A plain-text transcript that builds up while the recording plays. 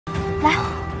来，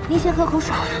您先喝口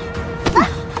水。啊！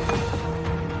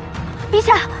陛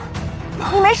下，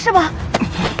你没事吧？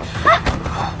啊！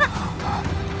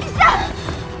陛下，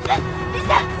陛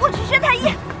下，我去宣太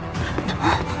医。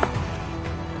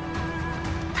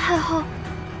太后，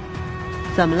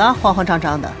怎么了？慌慌张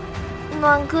张的。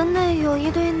暖阁内有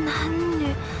一对男女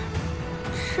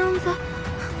正在……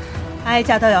哀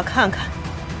家倒要看看，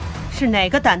是哪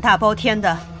个胆大包天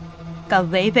的，敢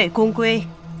违背宫规，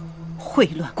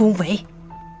秽乱宫闱。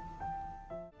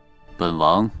本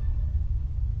王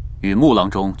与木郎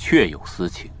中确有私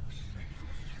情，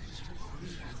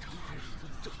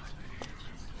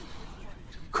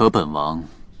可本王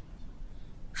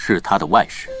是他的外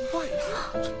室。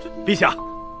陛下，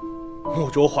穆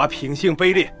卓华品性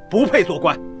卑劣，不配做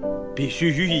官，必须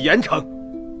予以严惩。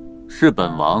是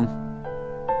本王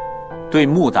对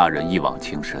穆大人一往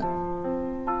情深，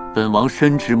本王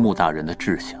深知穆大人的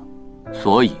志向，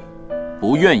所以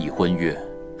不愿以婚约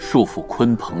束缚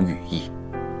鲲鹏羽翼。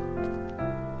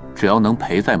只要能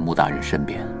陪在穆大人身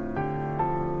边，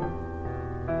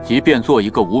即便做一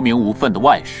个无名无分的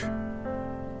外室，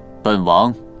本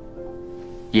王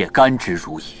也甘之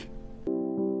如饴。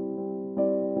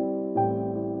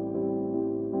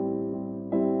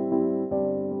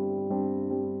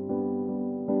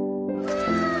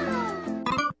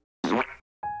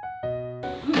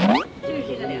就是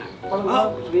这个脸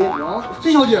啊，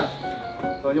崔小姐，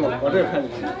往这儿看就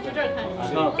行，就这儿看。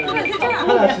啊，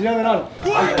他俩时间在那里。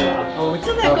正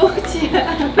在勾结。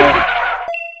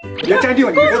你别站定，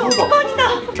你别动手。我帮你挡，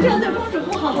这样对公主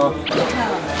不好。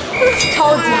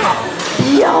超级好，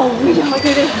要不要？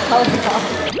这个超级好。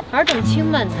尔等轻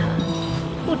慢他，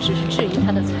不只是质疑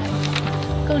他的才华，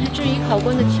更是质疑考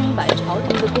官的清白、朝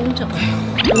廷的公正。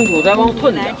公主再往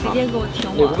寸来，直接给我停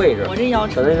那个位置，我这要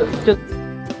求。就，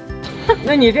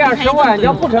那你这样实话，你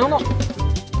要不成的。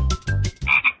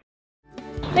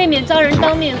未免遭人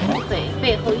当面腹诽，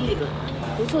背后议论，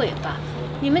不做也罢。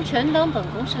你们全当本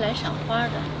宫是来赏花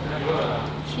的，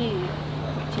其余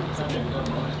请自便。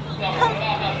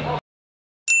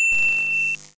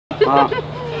啊，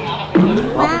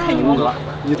太牛了！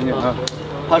你看，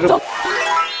他是。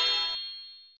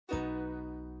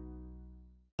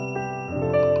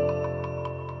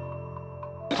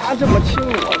他这么亲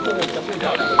我，真的不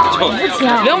轻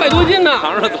，200多斤呢，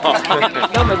扛着走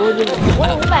，200多斤呢，我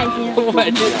有500斤。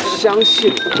500斤，相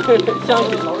信，相信。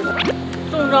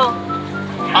重不重？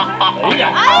哎呀！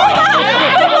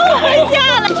我回家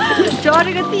了。主要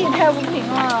这个地太不平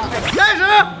了。开始。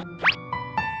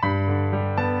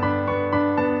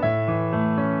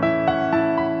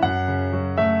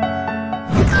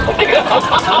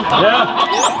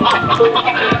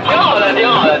挺好的，挺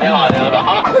好的，挺好的，挺好的，好。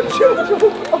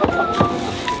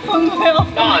疯了！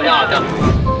挺好，挺好，挺好。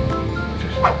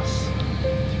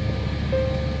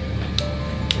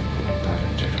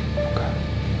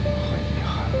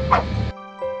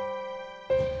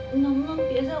你能不能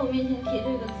别在我面前提这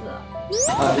个字？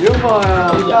哎呀妈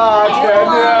呀！大甜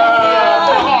甜。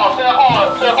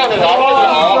最后那条，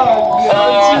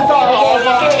挺错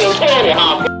的哈。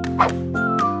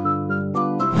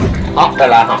好，再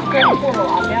来哈。这是不如啊，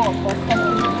别让我说太多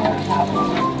伤心了。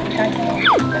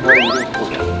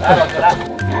来，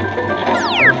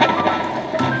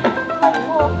把你给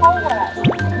我薅过来。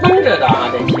绷着的啊，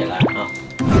得起来啊。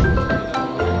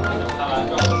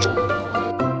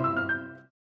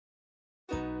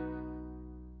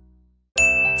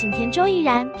今天周依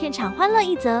然片场欢乐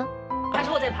一则。之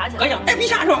后再爬起来。哎呀，哎，别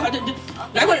下是吧？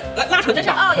来快来拉扯一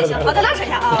下啊，也行，再拉扯一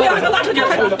下啊。对啊，拉扯一下，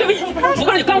对不起，我告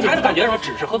诉你，刚才的感觉是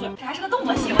只是喝醉，这还是个动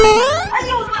作戏。哎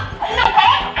呦我的妈！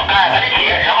哎，咱这起，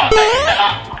然后再拉。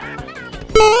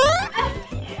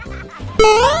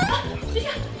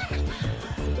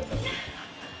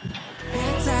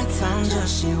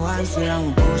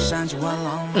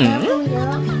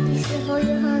你是否有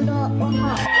很多问号？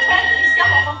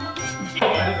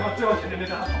最后前面没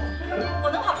站好。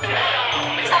我能跑出去？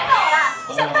你想不到我了，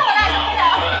你想不到我了，小姑娘，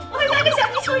我会像个小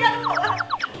泥鳅一样的跑了。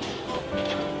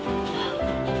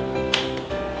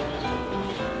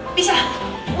陛下，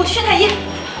我去宣太医。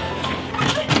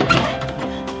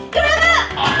救人们！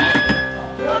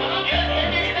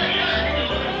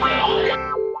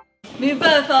没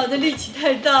办法，我的力气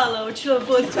太大了，我吃了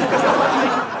菠菜。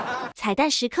彩蛋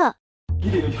时刻。你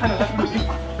得看到他什么地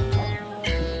方。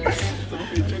怎么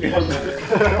可以这个样子？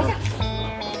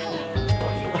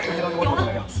有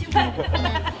了，兴奋。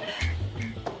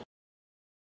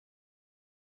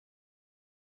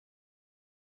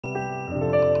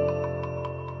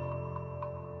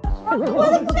我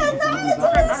都不敢拿了，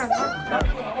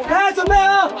来，准备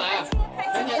啊！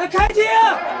来，开机！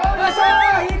来，3、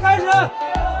2、1，开始！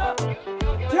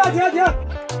停！停！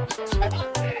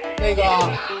那个，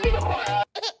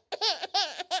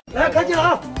来看镜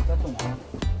啊！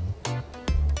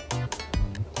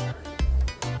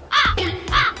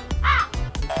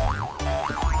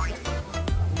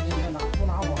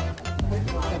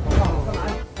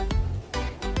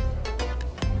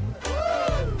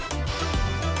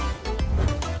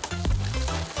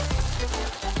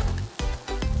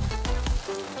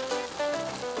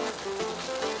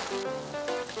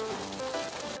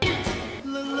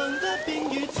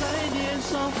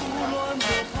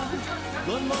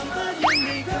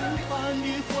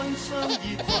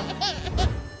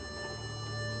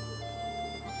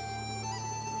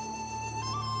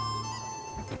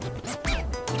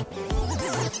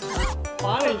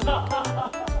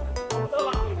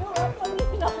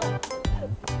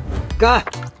干！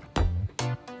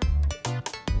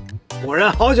果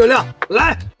然好酒量，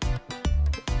来，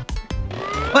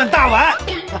换大碗。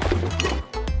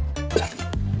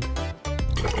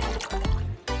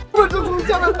我这从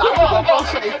下面打我搞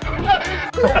谁？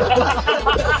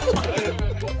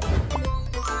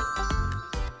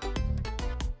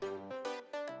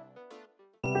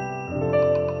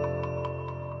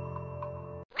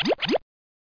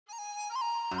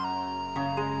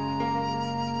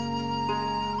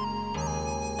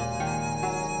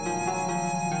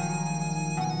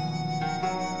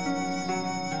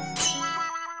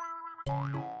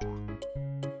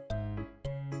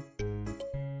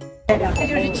这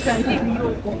就是权力的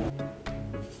诱惑。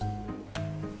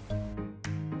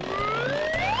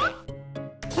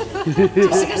这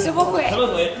是个什么鬼？什么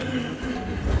鬼？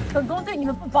本宫对你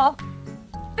们不薄，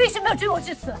为什么要追我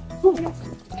至此？都不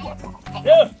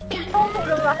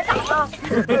扔了还打吗？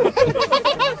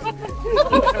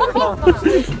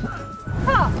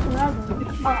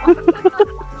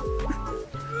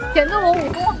显得我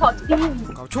武功好低迷。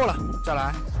搞错了，再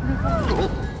来。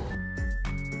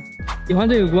喜欢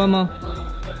这个关吗？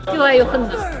又爱又恨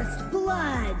的，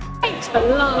太沉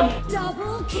了。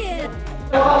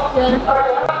人，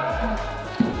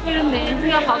为了美，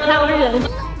为了好看而忍，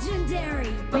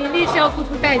美丽是要付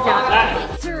出代价的。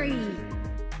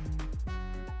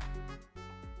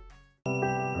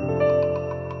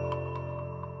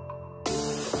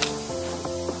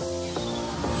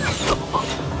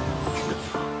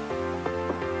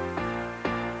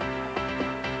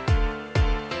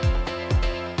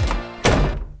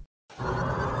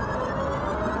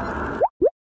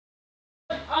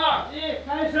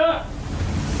开始。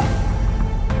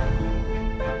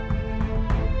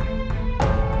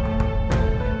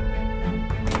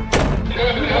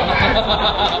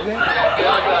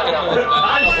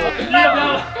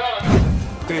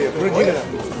对，不是你这，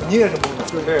你也是懵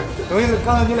的。对，等于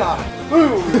刚才你俩，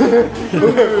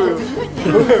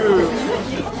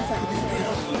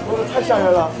太吓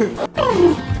人了。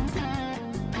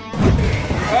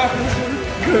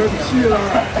可气了，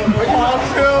黄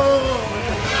秋，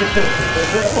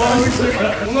黄秋，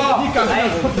你敢来？